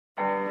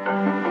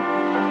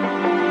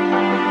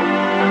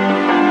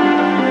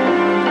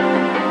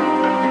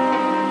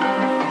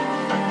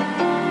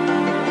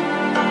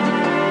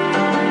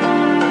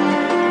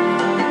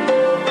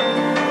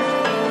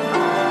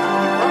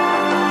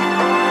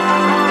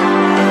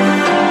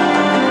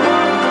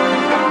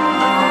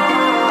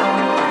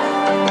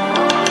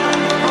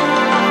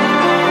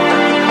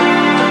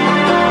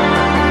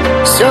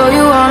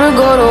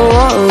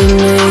with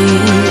me.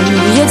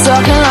 You're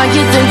talking like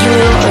you think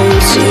you're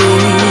royalty.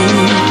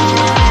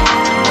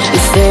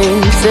 You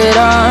think that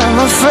I'm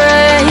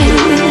afraid,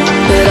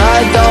 but I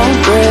don't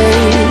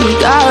break.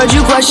 I heard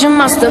you question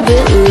my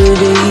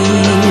stability.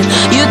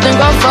 You think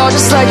I'll fall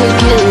just like a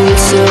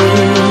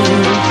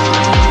guillotine,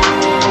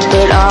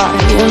 but I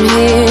am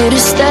here to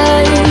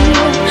stay.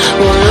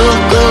 Won't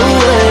look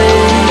away.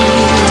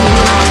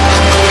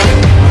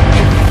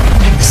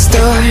 The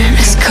storm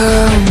is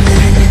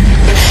coming,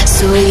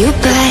 so you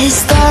better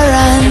start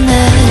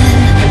running.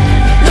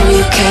 No,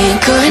 you can't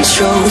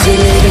control,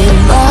 feel it in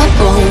my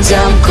bones.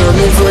 I'm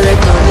coming for the,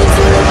 coming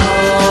for the.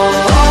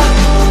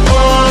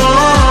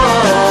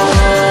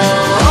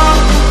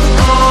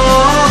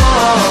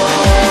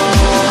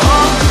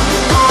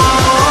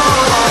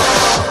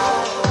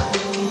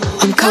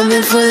 I'm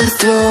coming for the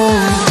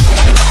throne.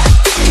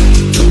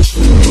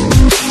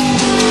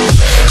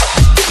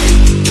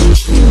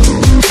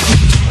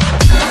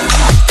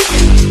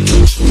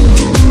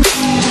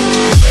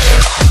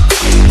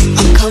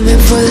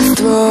 For the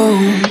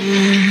throne.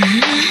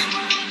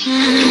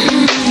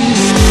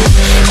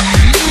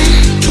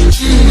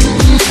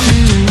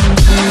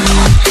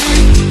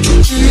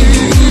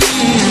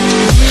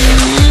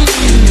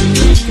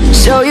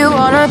 So you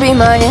wanna be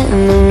my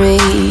enemy?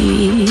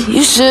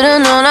 You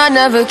should've known I'd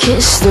never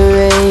kiss the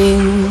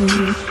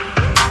rain.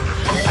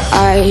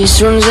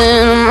 Ice runs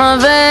in my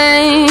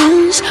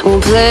veins,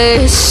 won't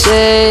play it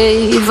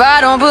safe. I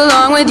don't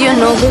belong with your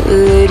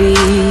nobility.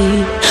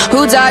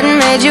 Who died and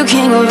made you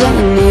king of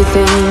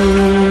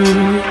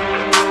anything?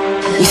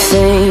 You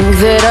think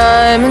that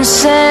I'm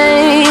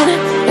insane?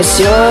 It's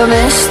your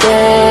mistake.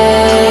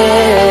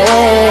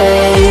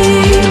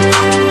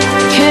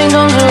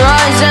 Kingdoms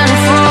rise and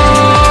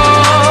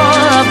fall,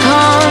 I've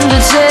come to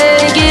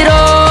take it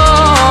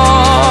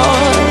all.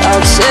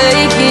 I'll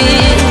take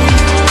it,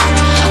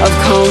 I've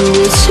come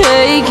to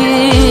take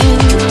it.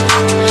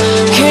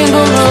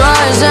 Kingdoms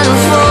rise and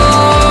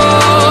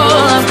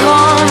fall, I've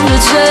come to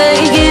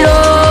take it all.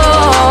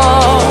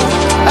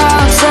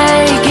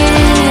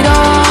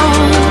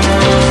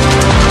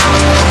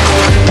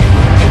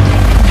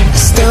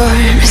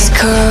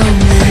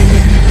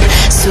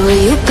 So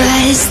you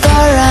better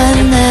start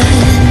running.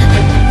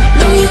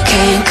 No, you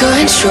can't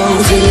control,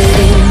 feel it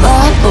in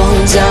my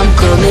bones. I'm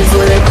coming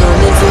for the,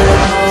 coming for the.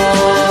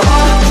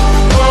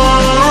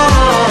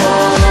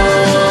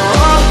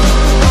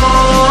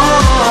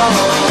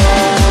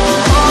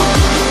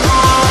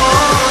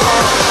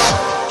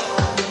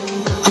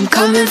 I'm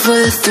coming for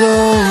the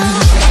throne.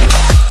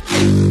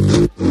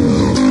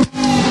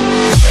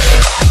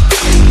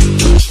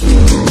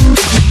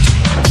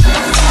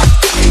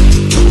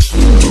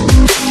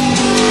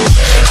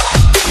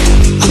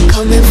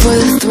 For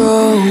the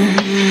throne.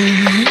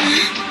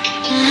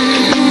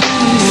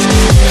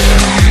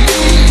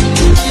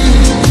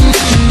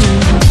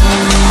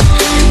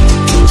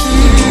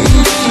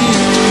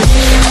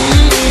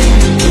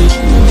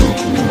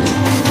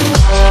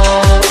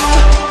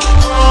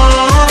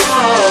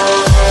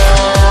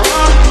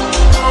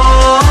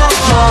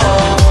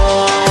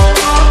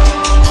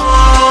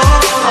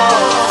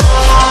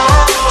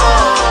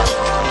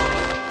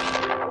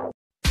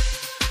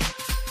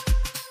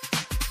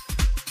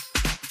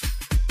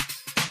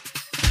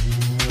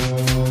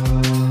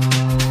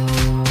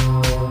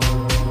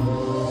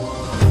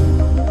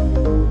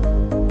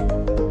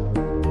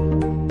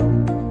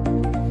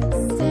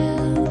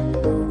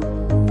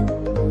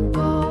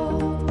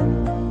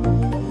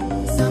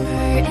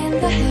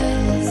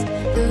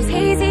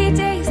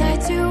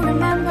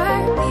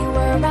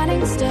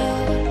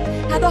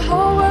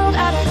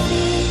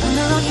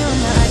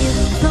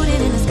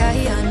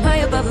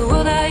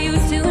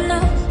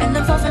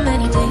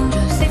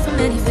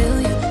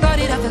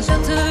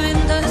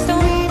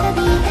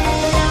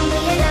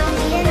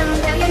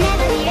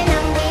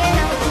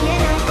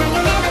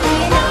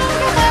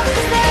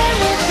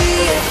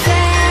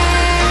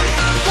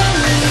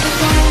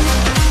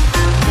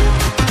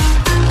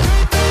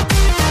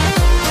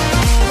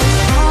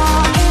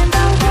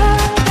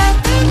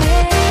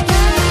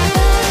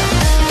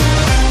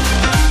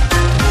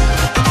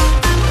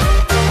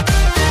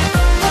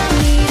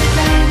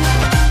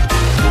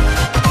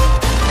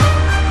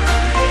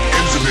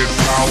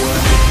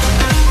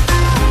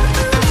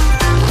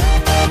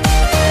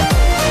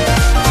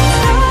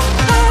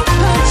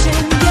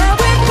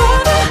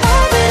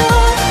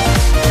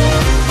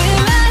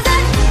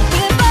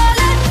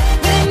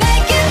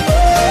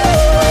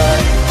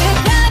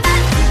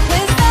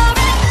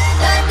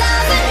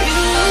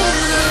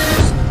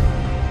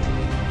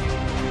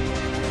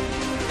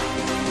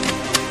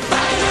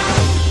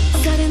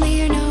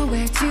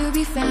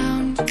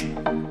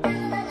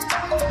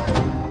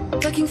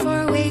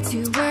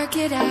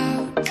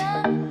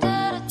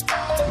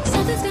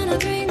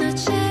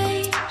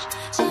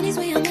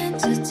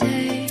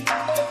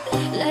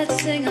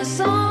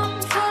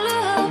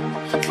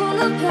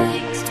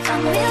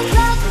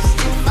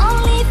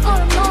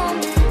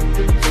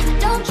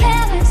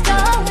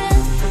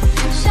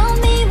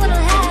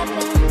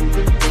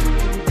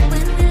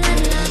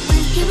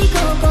 Here we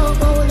go.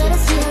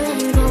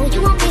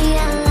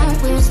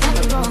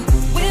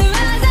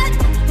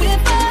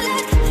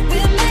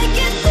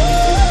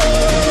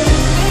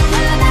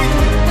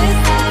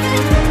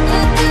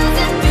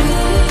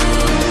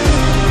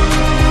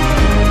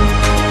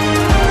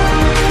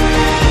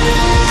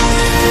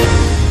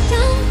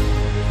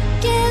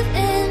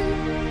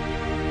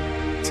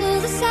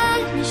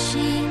 slot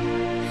machine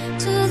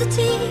to the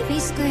TV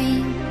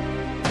screen.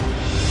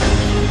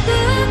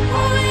 The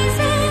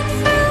poison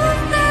through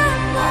the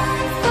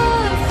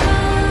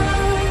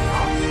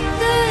 145,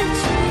 the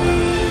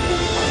dream.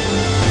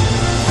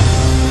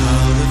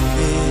 Out of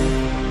fear,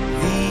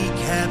 we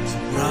kept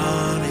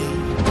running,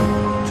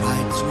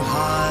 tried to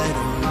hide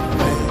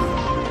away.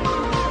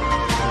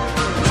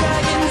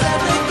 Dragons at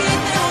the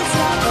gate, they won't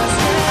stop us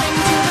getting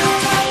to the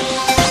top.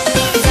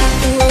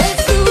 Zaku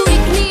etsu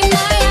ikni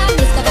maya,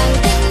 Mr.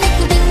 Banking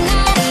ikutin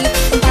nari.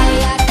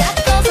 Umpaya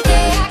gatos,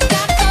 kaya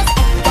gatos,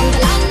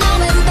 panggalan na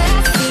meron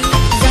pasti.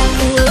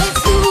 Zaku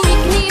etsu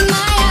ikni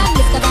maya,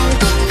 Mr.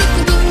 Banking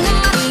ikutin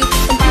nari.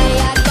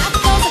 Umpaya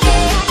gatos,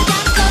 kaya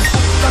gatos,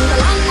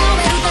 panggalan na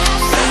meron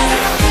pasti.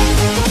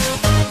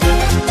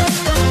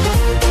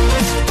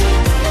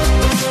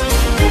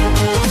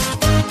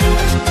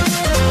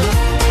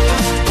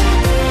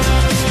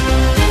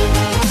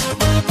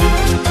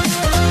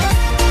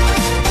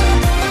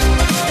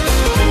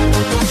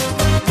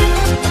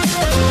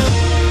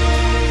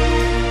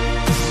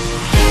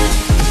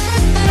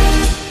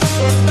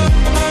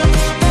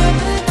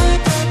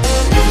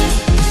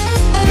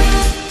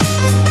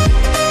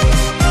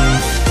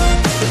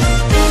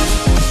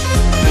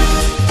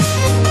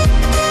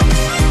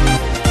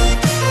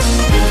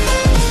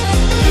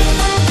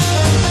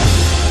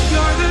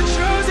 You're the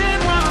chosen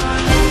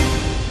one.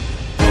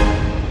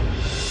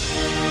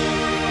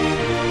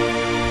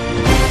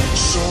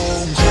 So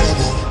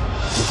incredible,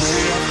 the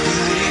way I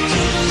feel with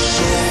you is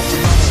so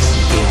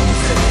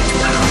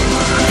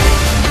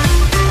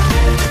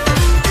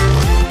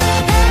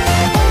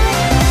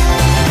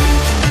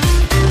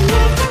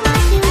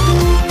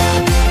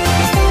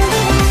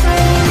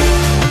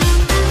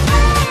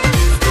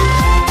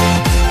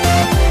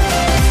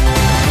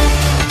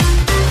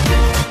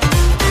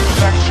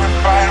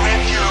electrified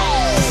with you.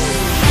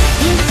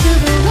 Into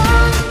the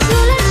one to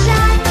let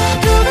shine through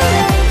the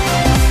rain.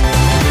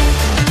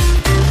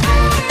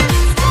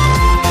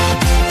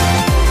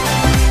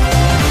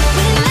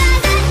 We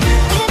rise it, we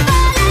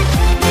fall it,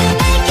 we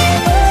make it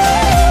move. We climb it, we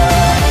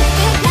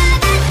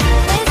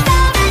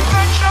solve it.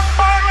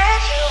 Electrified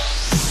with you.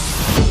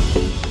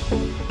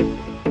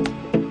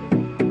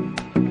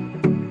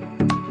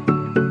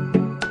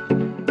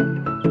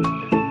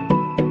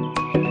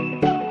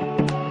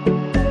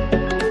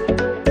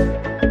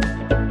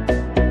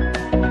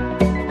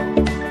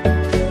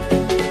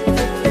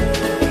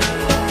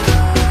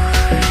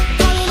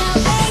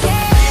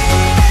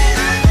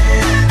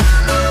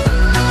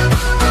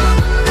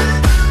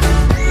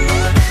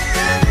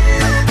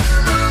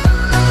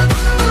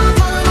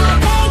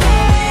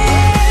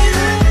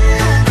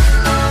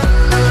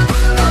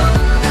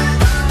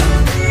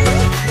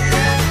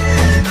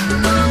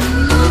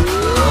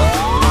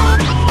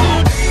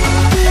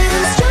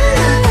 Getting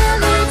stronger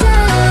every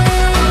day.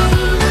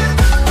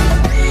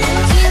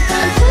 Keep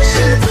on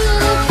pushing through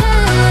the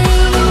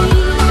pain.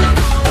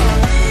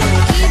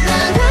 Keep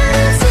on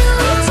running till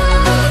we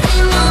die.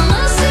 Ain't no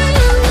mercy in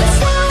this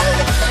world.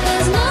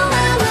 There's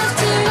nowhere left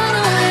to run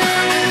away.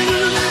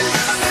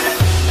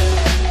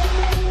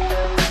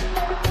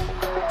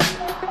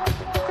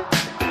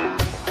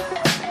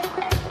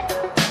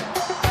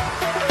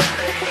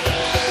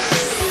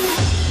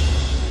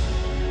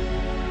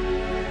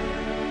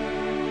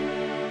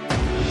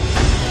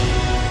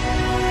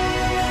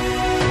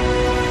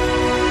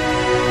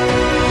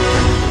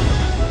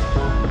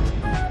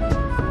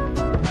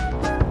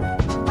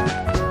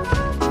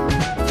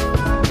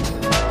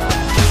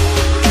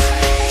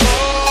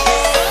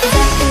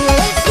 Zaku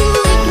etsu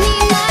ikni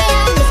maya,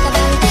 Mr.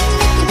 Banking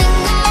ikutin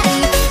nari.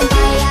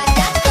 Umpaya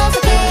gatos,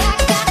 kaya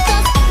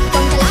gatos,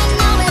 panggalan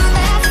na meron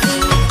pasti.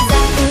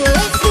 Zaku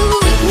etsu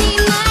ikni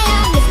maya,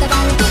 Mr.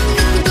 Banking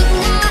ikutin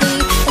nari.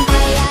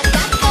 Umpaya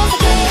gatos,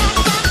 kaya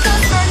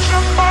gatos.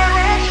 Electrified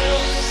with you.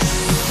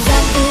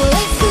 Zaku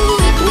etsu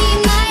ikni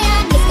maya,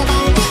 Mr.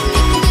 Banking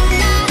ikutin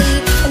nari.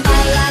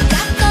 Umpaya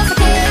gatos,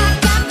 kaya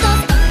gatos,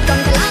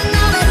 panggalan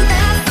na meron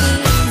pasti.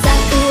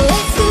 Zaku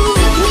etsu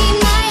ikni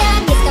maya,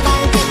 Mr.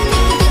 Banking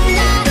ikutin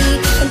nari.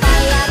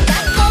 Umpaya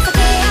gatos,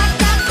 kaya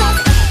gatos,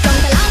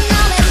 panggalan na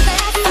meron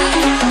pasti.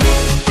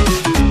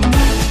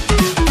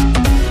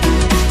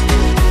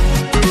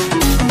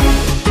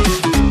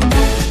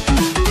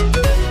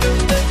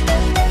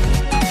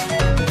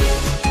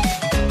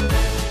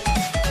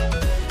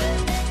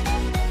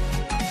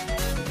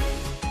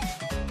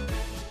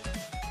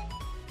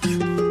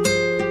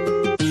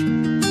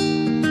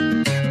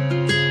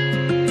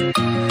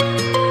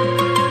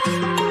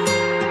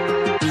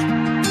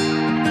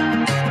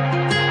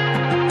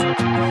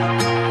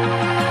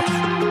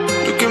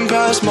 Looking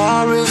past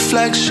my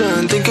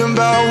reflection, thinking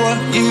about what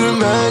you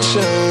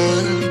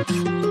mentioned.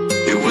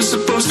 It was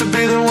supposed to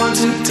be the one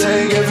to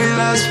take every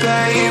last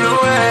pain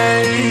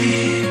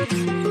away.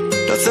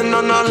 Nothing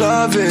on our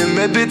loving,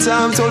 maybe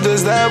time told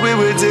us that we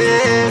were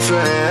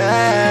different.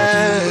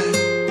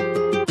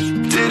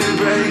 Did it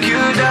break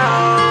you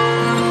down?